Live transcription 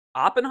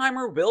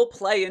Oppenheimer will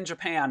play in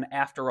Japan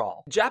after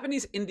all.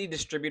 Japanese indie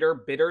distributor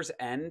Bitter's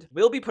End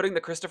will be putting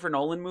the Christopher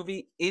Nolan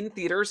movie in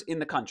theaters in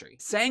the country,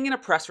 saying in a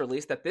press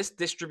release that this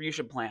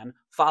distribution plan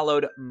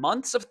followed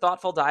months of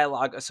thoughtful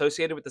dialogue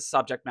associated with the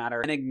subject matter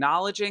and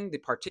acknowledging the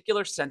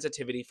particular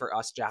sensitivity for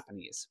us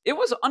Japanese. It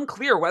was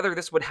unclear whether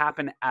this would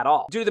happen at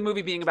all, due to the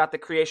movie being about the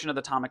creation of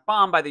the atomic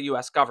bomb by the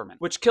US government,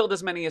 which killed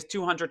as many as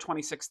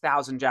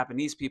 226,000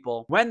 Japanese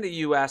people when the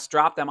US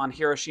dropped them on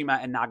Hiroshima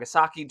and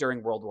Nagasaki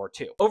during World War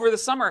II. Over the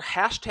summer,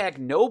 hashtag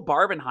no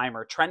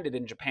Barbenheimer trended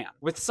in Japan,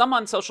 with some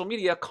on social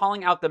media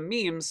calling out the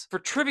memes for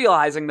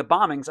trivializing the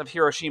bombings of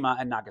Hiroshima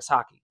and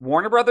Nagasaki.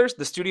 Warner Brothers,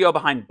 the studio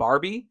behind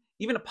Barbie,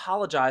 even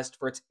apologized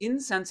for its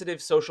insensitive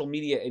social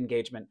media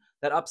engagement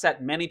that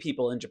upset many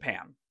people in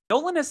Japan.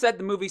 Nolan has said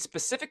the movie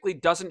specifically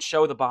doesn't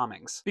show the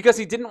bombings because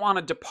he didn't want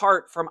to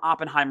depart from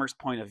Oppenheimer's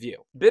point of view.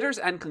 Bitter's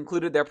End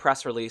concluded their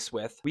press release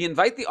with, "We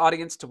invite the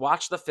audience to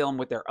watch the film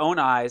with their own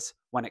eyes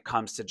when it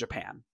comes to Japan."